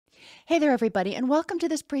Hey there, everybody, and welcome to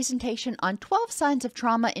this presentation on 12 signs of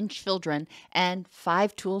trauma in children and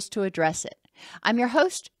 5 tools to address it. I'm your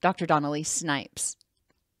host, Dr. Dawn-Elise Snipes.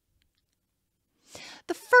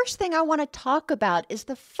 The first thing I want to talk about is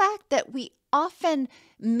the fact that we often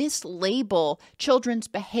mislabel children's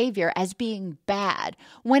behavior as being bad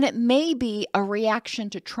when it may be a reaction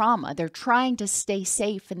to trauma. They're trying to stay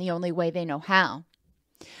safe in the only way they know how.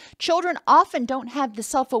 Children often don't have the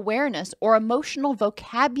self-awareness or emotional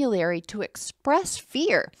vocabulary to express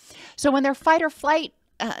fear. So when their fight or flight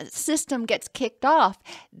system gets kicked off,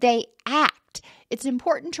 they act. It's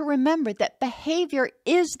important to remember that behavior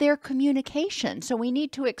is their communication. So we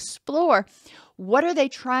need to explore, what are they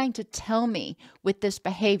trying to tell me with this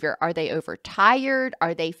behavior? Are they overtired?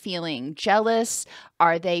 Are they feeling jealous?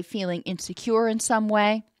 Are they feeling insecure in some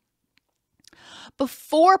way?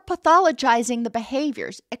 Before pathologizing the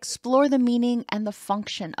behaviors, explore the meaning and the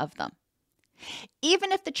function of them.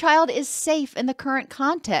 Even if the child is safe in the current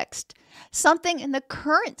context, something in the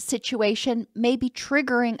current situation may be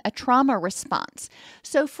triggering a trauma response.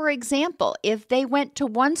 So, for example, if they went to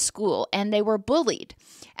one school and they were bullied,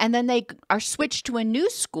 and then they are switched to a new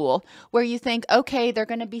school where you think, okay, they're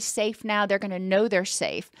going to be safe now, they're going to know they're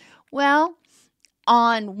safe. Well,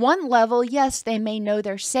 on one level, yes, they may know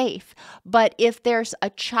they're safe, but if there's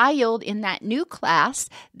a child in that new class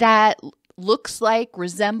that looks like,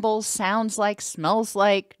 resembles, sounds like, smells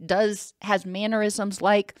like, has mannerisms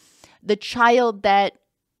like the child that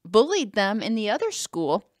bullied them in the other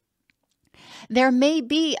school, there may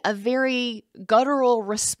be a very guttural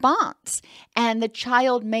response, and the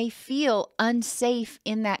child may feel unsafe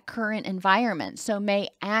in that current environment, so may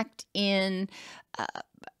act in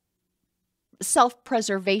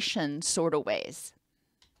self-preservation sort of ways.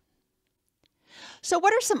 So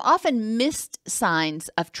what are some often missed signs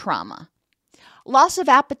of trauma? Loss of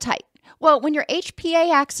appetite. Well, when your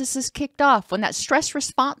HPA axis is kicked off, when that stress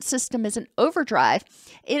response system is in overdrive,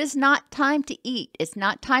 it is not time to eat. It's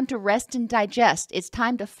not time to rest and digest. It's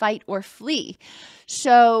time to fight or flee.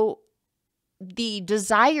 So the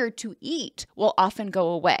desire to eat will often go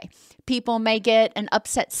away. People may get an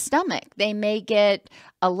upset stomach. They may get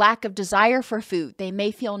a lack of desire for food. They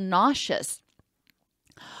may feel nauseous.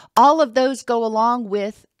 All of those go along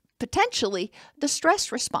with potentially the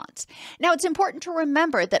stress response. Now, it's important to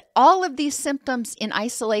remember that all of these symptoms in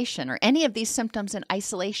isolation, or any of these symptoms in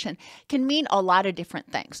isolation, can mean a lot of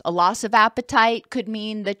different things. A loss of appetite could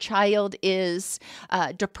mean the child is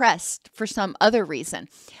depressed for some other reason.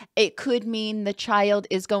 It could mean the child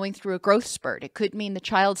is going through a growth spurt. It could mean the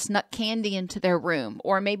child snuck candy into their room,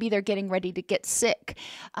 or maybe they're getting ready to get sick.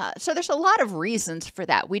 So there's a lot of reasons for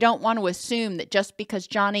that. We don't want to assume that just because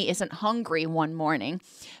Johnny isn't hungry one morning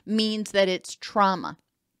means that it's trauma.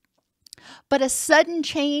 But a sudden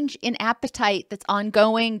change in appetite that's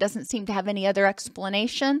ongoing, doesn't seem to have any other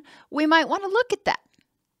explanation, we might want to look at that.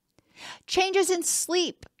 Changes in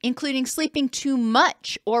sleep, including sleeping too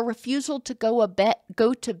much or refusal to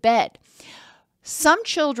go to bed. Some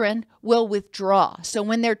children will withdraw. So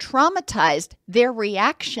when they're traumatized, their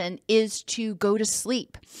reaction is to go to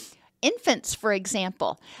sleep. Infants, for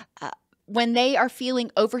example, when they are feeling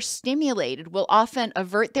overstimulated, will often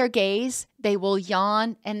avert their gaze, they will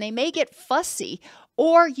yawn, and they may get fussy,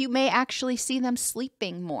 or you may actually see them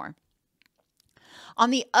sleeping more.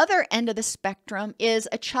 On the other end of the spectrum is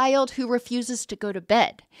a child who refuses to go to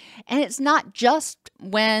bed. And it's not just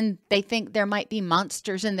when they think there might be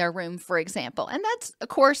monsters in their room, for example. And that's, of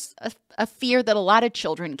course, a fear that a lot of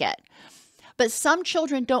children get. But some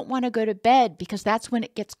children don't want to go to bed because that's when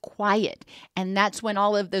it gets quiet. And that's when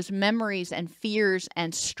all of those memories and fears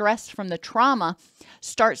and stress from the trauma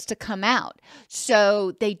starts to come out.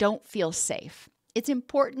 So they don't feel safe. It's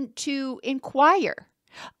important to inquire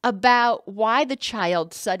about why the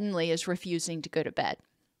child suddenly is refusing to go to bed.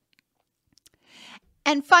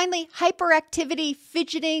 And finally, hyperactivity,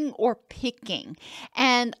 fidgeting, or picking.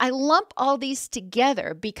 And I lump all these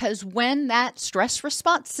together because when that stress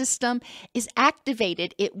response system is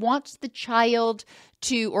activated, it wants the child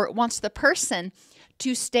to, or it wants the person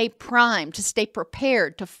to stay primed, to stay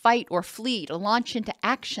prepared, to fight or flee, to launch into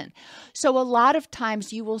action. So a lot of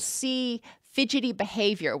times you will see fidgety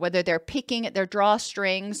behavior, whether they're picking at their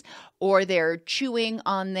drawstrings or they're chewing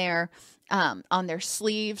on their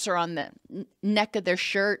sleeves or on the neck of their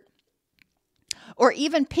shirt, or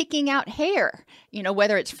even picking out hair,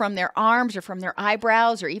 whether it's from their arms or from their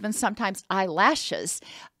eyebrows or even sometimes eyelashes.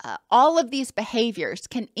 All of these behaviors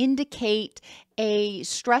can indicate a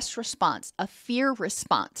stress response, a fear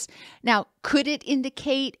response. Now, could it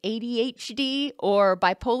indicate ADHD or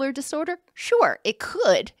bipolar disorder? Sure, it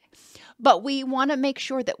could. But we want to make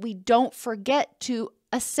sure that we don't forget to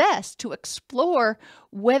assess, to explore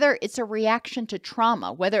whether it's a reaction to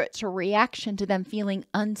trauma, whether it's a reaction to them feeling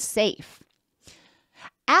unsafe.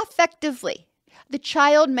 Affectively, the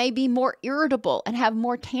child may be more irritable and have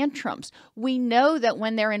more tantrums. We know that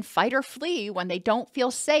when they're in fight or flee, when they don't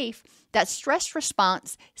feel safe, that stress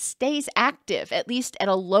response stays active, at least at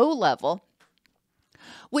a low level,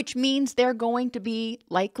 which means they're going to be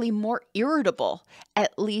likely more irritable,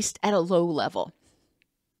 at least at a low level.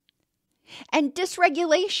 And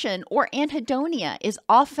dysregulation or anhedonia is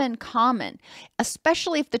often common,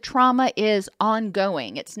 especially if the trauma is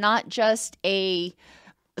ongoing. It's not just a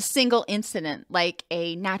single incident like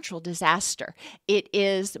a natural disaster. It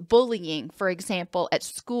is bullying, for example, at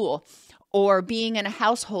school, or being in a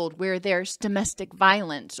household where there's domestic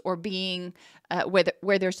violence, or being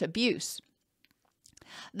where there's abuse.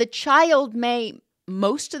 The child may,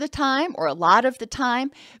 most of the time or a lot of the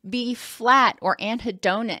time, be flat or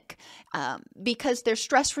anhedonic because their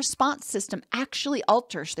stress response system actually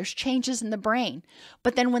alters. There's changes in the brain.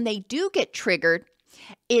 But then when they do get triggered,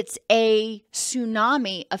 it's a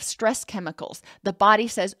tsunami of stress chemicals. The body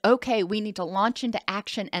says, okay, we need to launch into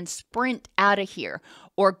action and sprint out of here,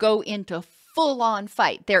 or go into full-on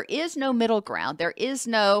fight. There is no middle ground. There is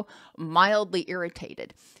no mildly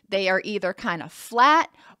irritated. They are either kind of flat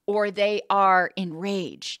or they are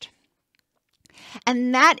enraged.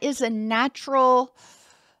 And that is a natural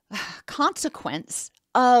consequence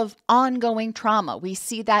of ongoing trauma. We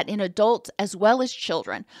see that in adults as well as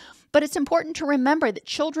children. But it's important to remember that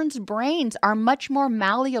children's brains are much more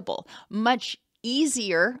malleable, much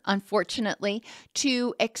easier, unfortunately,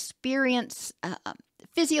 to experience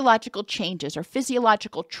physiological changes or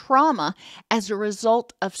physiological trauma as a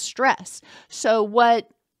result of stress. So what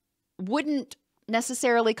wouldn't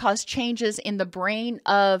necessarily cause changes in the brain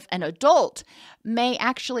of an adult may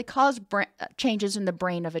actually cause changes in the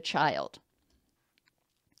brain of a child.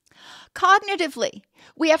 Cognitively,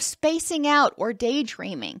 we have spacing out or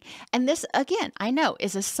daydreaming. And this, again, I know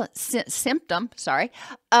is a symptom,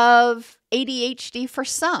 of ADHD for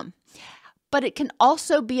some. But it can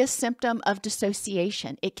also be a symptom of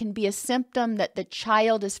dissociation. It can be a symptom that the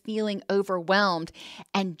child is feeling overwhelmed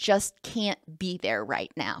and just can't be there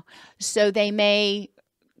right now. So they may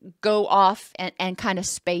go off and kind of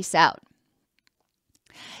space out.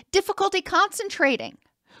 Difficulty concentrating.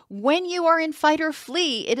 When you are in fight or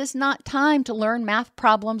flee, it is not time to learn math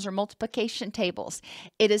problems or multiplication tables.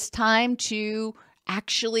 It is time to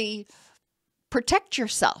actually protect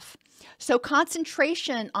yourself. So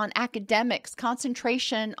concentration on academics,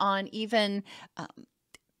 concentration on even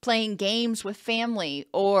playing games with family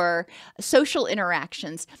or social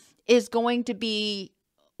interactions is going to be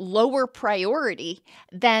lower priority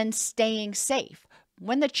than staying safe.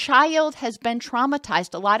 When the child has been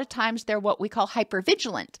traumatized, a lot of times they're what we call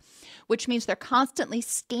hypervigilant, which means they're constantly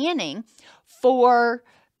scanning for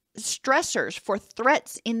stressors, for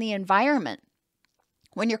threats in the environment.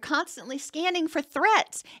 When you're constantly scanning for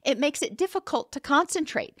threats, it makes it difficult to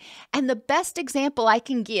concentrate. And the best example I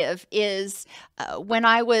can give is when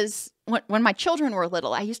my children were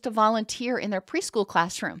little, I used to volunteer in their preschool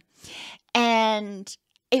classroom. And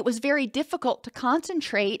it was very difficult to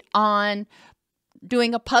concentrate on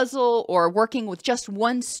doing a puzzle or working with just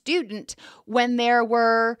one student when there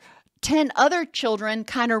were 10 other children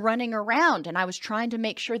kind of running around, and I was trying to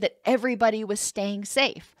make sure that everybody was staying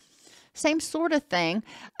safe. Same sort of thing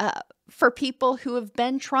for people who have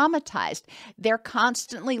been traumatized. They're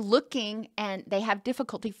constantly looking and they have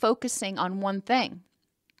difficulty focusing on one thing.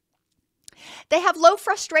 They have low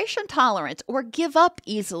frustration tolerance or give up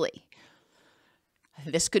easily.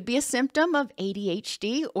 This could be a symptom of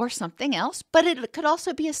ADHD or something else, but it could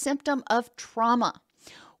also be a symptom of trauma.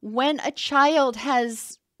 When a child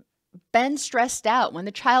has been stressed out, when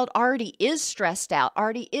the child already is stressed out,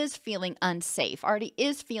 already is feeling unsafe, already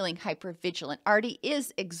is feeling hypervigilant, already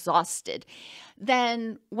is exhausted,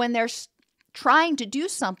 then when they're trying to do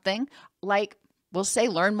something like, we'll say,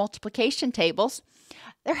 learn multiplication tables,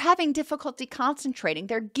 they're having difficulty concentrating.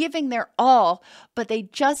 They're giving their all, but they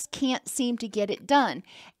just can't seem to get it done,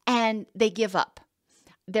 and they give up.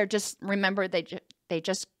 They just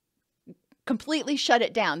completely shut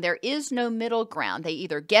it down. There is no middle ground. They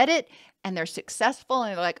either get it and they're successful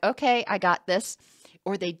and they're like, okay, I got this,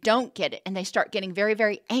 or they don't get it and they start getting very,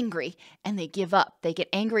 very angry and they give up. They get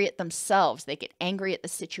angry at themselves. They get angry at the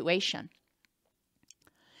situation.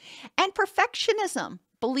 And perfectionism,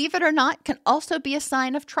 believe it or not, can also be a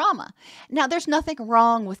sign of trauma. Now, there's nothing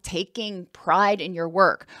wrong with taking pride in your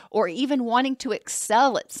work or even wanting to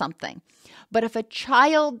excel at something. But if a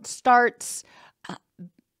child starts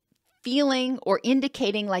feeling or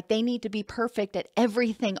indicating like they need to be perfect at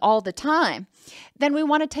everything all the time, then we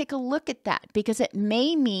want to take a look at that, because it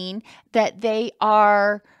may mean that they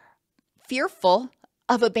are fearful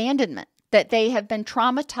of abandonment, that they have been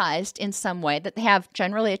traumatized in some way, that they have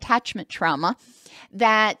generally attachment trauma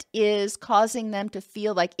that is causing them to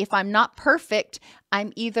feel like if I'm not perfect,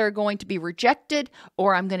 I'm either going to be rejected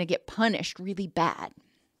or I'm going to get punished really bad.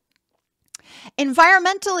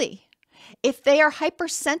 Environmentally, if they are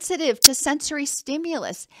hypersensitive to sensory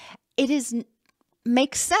stimulus,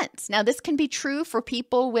 makes sense. Now, this can be true for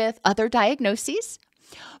people with other diagnoses,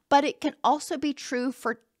 but it can also be true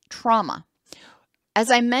for trauma. As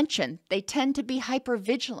I mentioned, they tend to be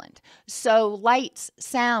hypervigilant. So lights,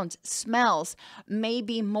 sounds, smells may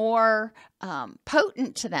be more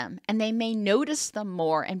potent to them, and they may notice them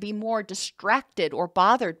more and be more distracted or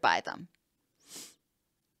bothered by them.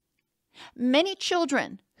 Many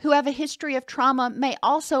children who have a history of trauma may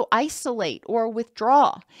also isolate or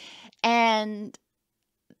withdraw. And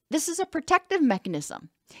this is a protective mechanism.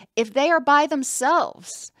 If they are by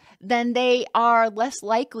themselves, then they are less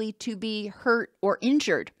likely to be hurt or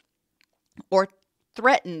injured or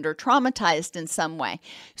threatened or traumatized in some way.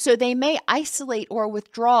 So they may isolate or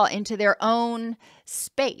withdraw into their own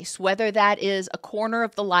space, whether that is a corner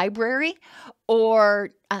of the library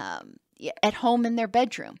or at home in their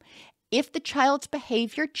bedroom. If the child's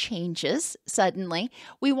behavior changes suddenly,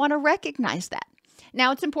 we want to recognize that.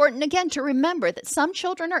 Now, it's important, again, to remember that some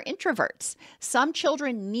children are introverts. Some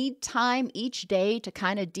children need time each day to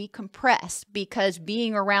kind of decompress because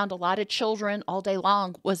being around a lot of children all day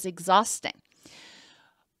long was exhausting.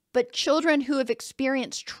 But children who have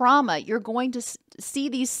experienced trauma, you're going to see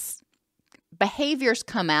these behaviors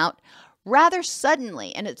come out rather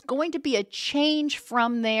suddenly, and it's going to be a change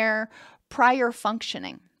from their prior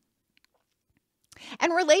functioning.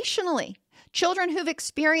 And relationally, children who've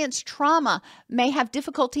experienced trauma may have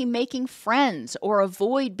difficulty making friends or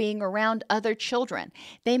avoid being around other children.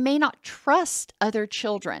 They may not trust other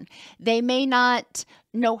children. They may not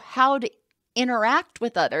know how to interact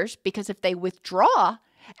with others, because if they withdraw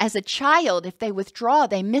as a child,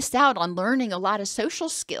 they miss out on learning a lot of social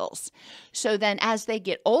skills. So then as they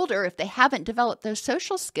get older, if they haven't developed those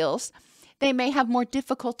social skills, they may have more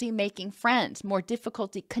difficulty making friends, more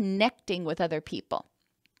difficulty connecting with other people.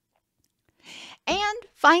 And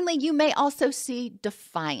finally, you may also see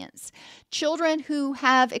defiance. Children who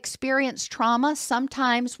have experienced trauma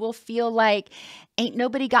sometimes will feel like, ain't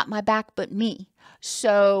nobody got my back but me.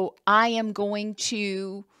 So I am going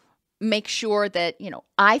to make sure that,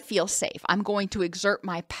 I feel safe. I'm going to exert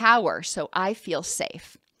my power so I feel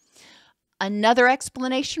safe. Another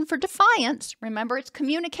explanation for defiance, remember, it's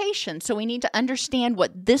communication. So we need to understand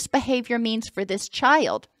what this behavior means for this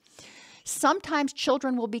child. Sometimes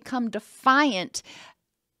children will become defiant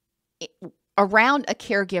around a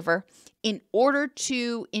caregiver in order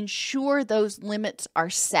to ensure those limits are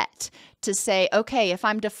set. To say, okay, if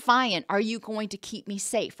I'm defiant, are you going to keep me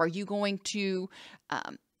safe? Are you going to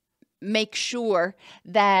make sure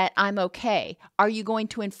that I'm okay? Are you going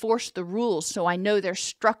to enforce the rules so I know their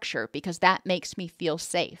structure, because that makes me feel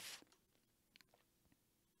safe?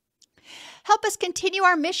 Help us continue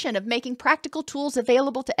our mission of making practical tools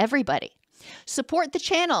available to everybody. Support the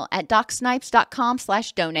channel at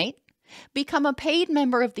DocSnipes.com/donate. Become a paid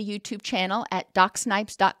member of the YouTube channel at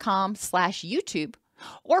DocSnipes.com/YouTube,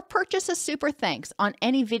 or purchase a super thanks on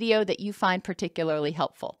any video that you find particularly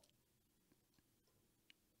helpful.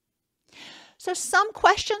 So some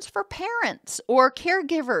questions for parents or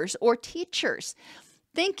caregivers or teachers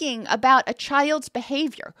thinking about a child's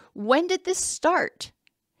behavior. When did this start?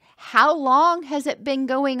 How long has it been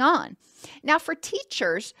going on? Now, for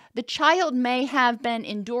teachers, the child may have been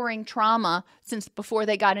enduring trauma since before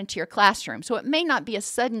they got into your classroom, so it may not be a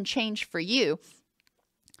sudden change for you,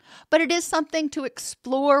 but it is something to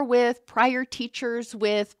explore with prior teachers,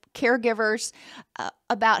 with caregivers,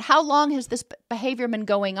 about how long has this behavior been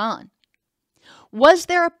going on? Was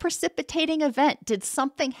there a precipitating event? Did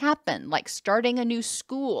something happen, like starting a new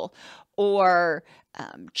school or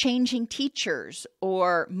changing teachers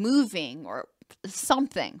or moving or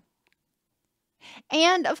something?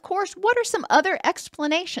 And of course, what are some other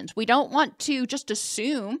explanations? We don't want to just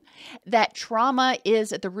assume that trauma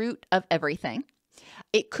is at the root of everything.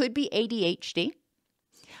 It could be ADHD.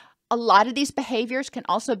 A lot of these behaviors can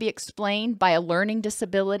also be explained by a learning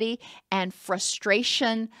disability and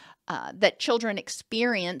frustration that children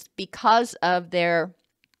experience because of their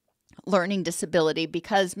learning disability,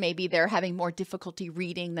 because maybe they're having more difficulty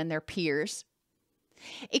reading than their peers.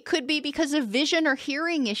 It could be because of vision or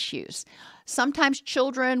hearing issues. Sometimes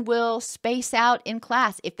children will space out in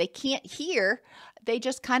class. If they can't hear, they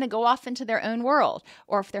just kind of go off into their own world.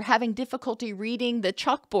 Or if they're having difficulty reading the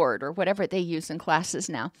chalkboard or whatever they use in classes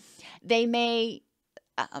now, they may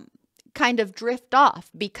kind of drift off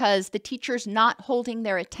because the teacher's not holding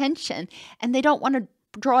their attention and they don't want to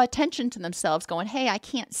draw attention to themselves going, hey, I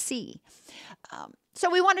can't see. So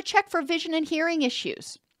we want to check for vision and hearing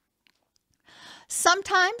issues.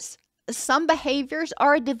 Sometimes some behaviors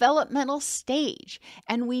are a developmental stage,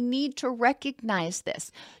 and we need to recognize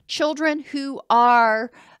this. Children who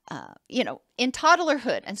are, in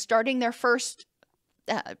toddlerhood and starting their first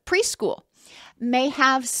preschool may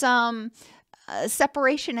have some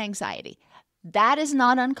separation anxiety. That is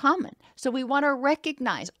not uncommon. So we want to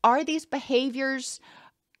recognize, are these behaviors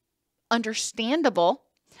understandable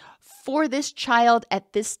for this child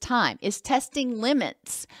at this time? Is testing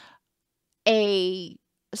limits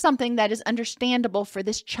something that is understandable for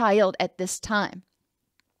this child at this time?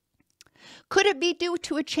 Could it be due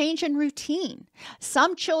to a change in routine?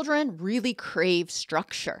 Some children really crave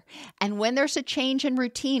structure. And when there's a change in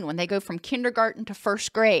routine, when they go from kindergarten to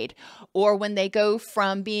first grade, or when they go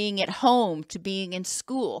from being at home to being in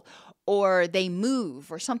school, or they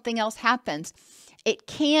move or something else happens, it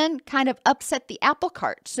can kind of upset the apple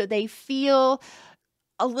cart. So they feel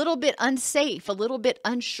a little bit unsafe, a little bit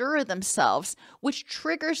unsure of themselves, which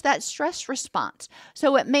triggers that stress response.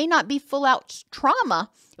 So it may not be full out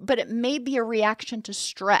trauma, but it may be a reaction to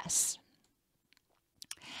stress.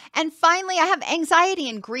 And finally, I have anxiety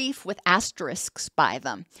and grief with asterisks by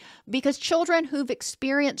them, because children who've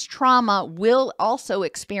experienced trauma will also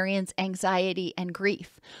experience anxiety and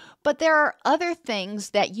grief. But there are other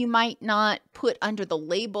things that you might not put under the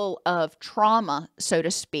label of trauma, so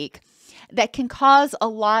to speak, that can cause a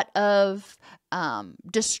lot of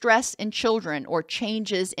distress in children or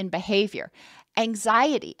changes in behavior.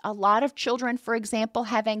 Anxiety. A lot of children, for example,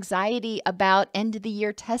 have anxiety about end of the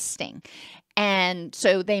year testing. And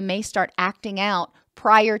so they may start acting out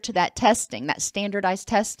prior to that testing, that standardized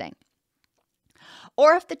testing.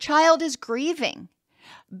 Or if the child is grieving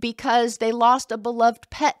because they lost a beloved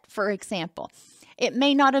pet, for example, it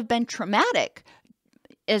may not have been traumatic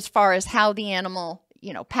as far as how the animal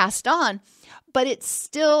passed on, but it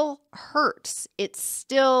still hurts. It's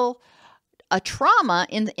still a trauma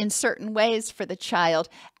in certain ways for the child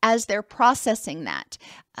as they're processing that.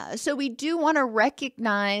 So we do want to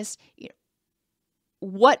recognize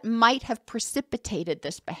what might have precipitated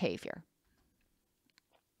this behavior.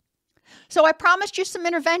 So I promised you some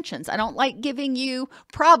interventions. I don't like giving you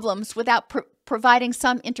problems without providing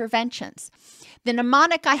some interventions. The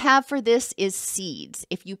mnemonic I have for this is seeds.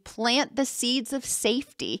 If you plant the seeds of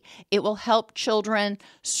safety, it will help children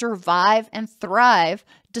survive and thrive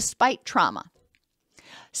despite trauma.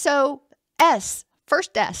 So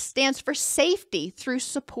first S stands for safety through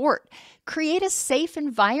support. Create a safe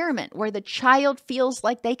environment where the child feels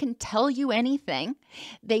like they can tell you anything.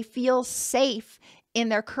 They feel safe in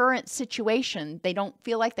their current situation. They don't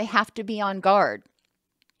feel like they have to be on guard.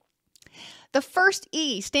 The first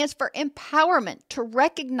E stands for empowerment, to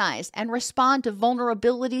recognize and respond to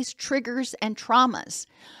vulnerabilities, triggers, and traumas.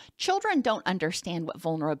 Children don't understand what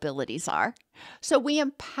vulnerabilities are, so we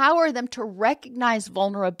empower them to recognize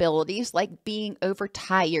vulnerabilities like being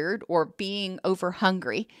overtired or being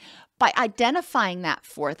overhungry by identifying that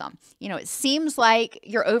for them. It seems like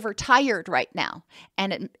you're overtired right now,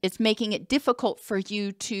 and it's making it difficult for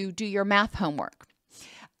you to do your math homework.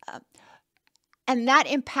 And that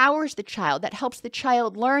empowers the child. That helps the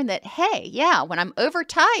child learn that, hey, yeah, when I'm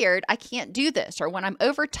overtired, I can't do this. Or when I'm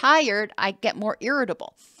overtired, I get more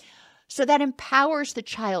irritable. So that empowers the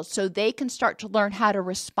child so they can start to learn how to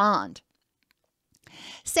respond.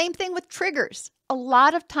 Same thing with triggers. A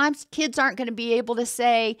lot of times kids aren't going to be able to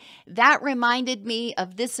say, that reminded me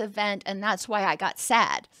of this event and that's why I got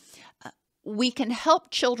sad. We can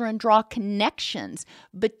help children draw connections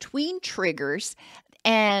between triggers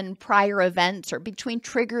and prior events, or between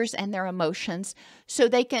triggers and their emotions, so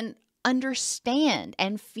they can understand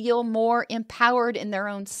and feel more empowered in their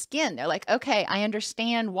own skin. They're like, okay, I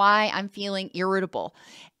understand why I'm feeling irritable.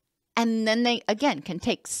 And then they, again, can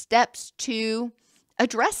take steps to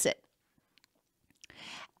address it.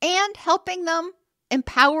 And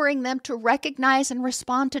empowering them to recognize and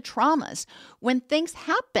respond to traumas. When things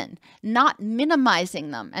happen, not minimizing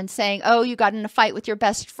them and saying, oh, you got in a fight with your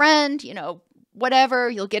best friend, whatever,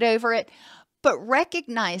 you'll get over it. But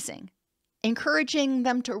encouraging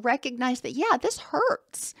them to recognize that, yeah, this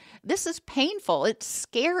hurts. This is painful. It's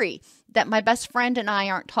scary that my best friend and I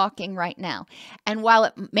aren't talking right now. And while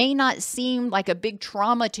it may not seem like a big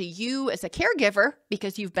trauma to you as a caregiver,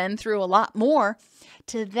 because you've been through a lot more,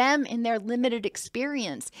 to them in their limited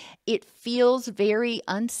experience, it feels very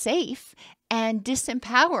unsafe and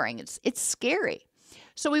disempowering. It's scary.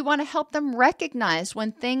 So we want to help them recognize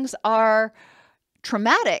when things are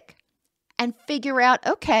traumatic and figure out,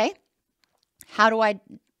 okay, how do I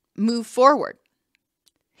move forward?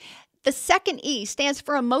 The second E stands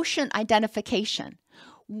for emotion identification.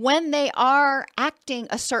 When they are acting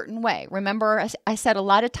a certain way, remember I said a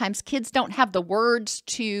lot of times kids don't have the words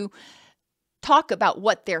to talk about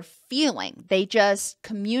what they're feeling. They just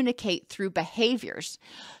communicate through behaviors.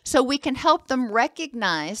 So we can help them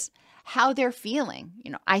recognize how they're feeling.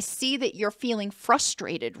 I see that you're feeling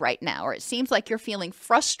frustrated right now, or it seems like you're feeling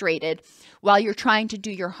frustrated while you're trying to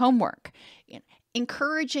do your homework.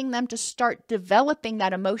 Encouraging them to start developing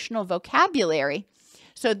that emotional vocabulary.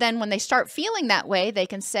 So then when they start feeling that way, they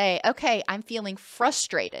can say, okay, I'm feeling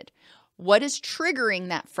frustrated. What is triggering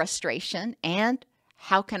that frustration and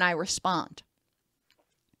how can I respond?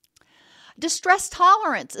 Distress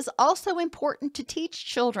tolerance is also important to teach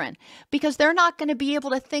children because they're not going to be able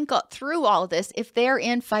to think through all this if they're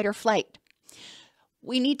in fight or flight.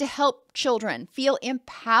 We need to help children feel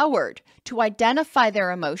empowered to identify their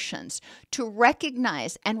emotions, to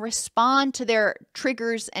recognize and respond to their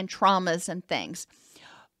triggers and traumas and things.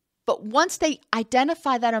 But once they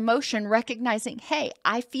identify that emotion, recognizing, hey,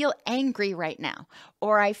 I feel angry right now,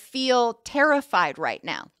 or I feel terrified right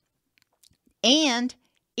now, and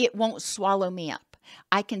it won't swallow me up.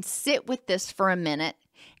 I can sit with this for a minute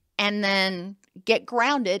and then get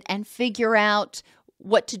grounded and figure out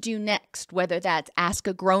what to do next, whether that's ask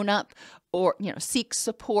a grown-up or, seek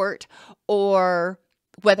support, or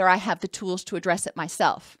whether I have the tools to address it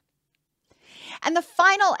myself. And the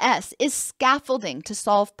final S is scaffolding to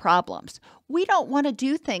solve problems. We don't want to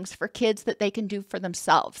do things for kids that they can do for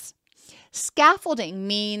themselves. Scaffolding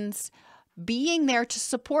means being there to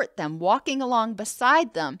support them, walking along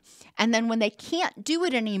beside them, and then when they can't do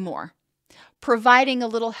it anymore, providing a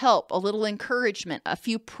little help, a little encouragement, a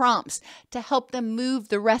few prompts to help them move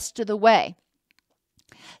the rest of the way.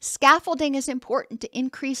 Scaffolding is important to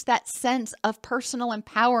increase that sense of personal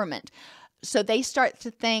empowerment. So they start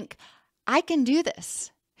to think, I can do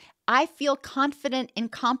this. I feel confident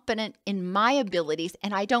and competent in my abilities,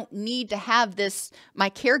 and I don't need to have my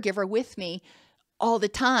caregiver with me all the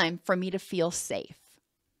time for me to feel safe.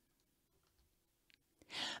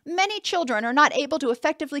 Many children are not able to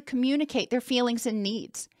effectively communicate their feelings and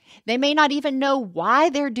needs. They may not even know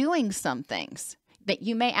why they're doing some things. That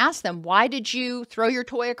you may ask them, why did you throw your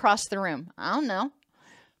toy across the room? I don't know.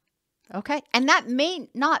 Okay. And that may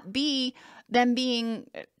not be them being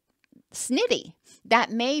snitty.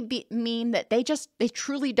 That may mean that they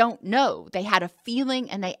truly don't know. They had a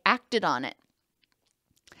feeling and they acted on it.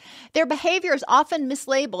 Their behavior is often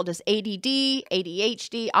mislabeled as ADD,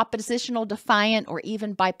 ADHD, oppositional defiant, or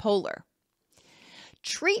even bipolar.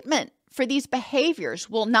 Treatment for these behaviors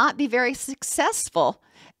will not be very successful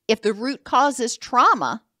if the root cause is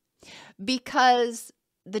trauma, because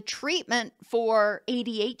the treatment for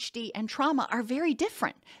ADHD and trauma are very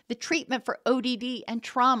different. The treatment for ODD and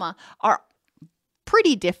trauma are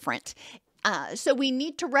pretty different. So we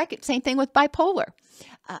need to same thing with bipolar.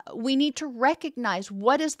 We need to recognize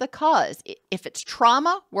what is the cause. If it's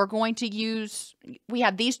trauma, we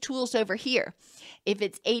have these tools over here. If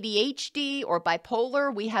it's ADHD or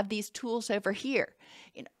bipolar, we have these tools over here.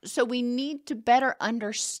 So we need to better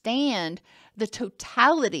understand the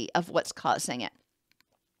totality of what's causing it.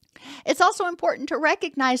 It's also important to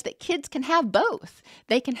recognize that kids can have both.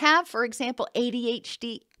 They can have, for example,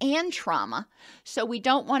 ADHD and trauma. So we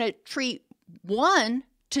don't want to treat one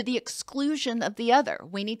to the exclusion of the other.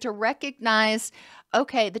 We need to recognize,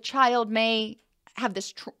 okay, the child may have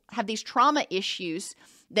these trauma issues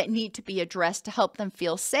that need to be addressed to help them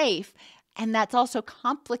feel safe. And that's also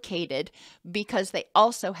complicated because they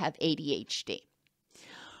also have ADHD.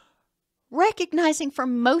 Recognizing for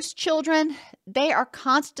most children, they are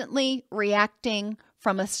constantly reacting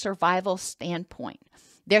from a survival standpoint.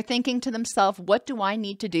 They're thinking to themselves, what do I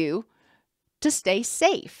need to do to stay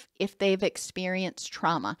safe if they've experienced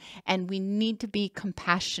trauma? And we need to be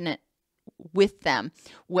compassionate with them,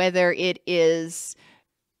 whether it is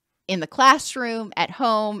in the classroom, at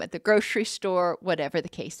home, at the grocery store, whatever the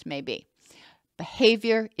case may be.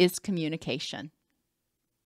 Behavior is communication.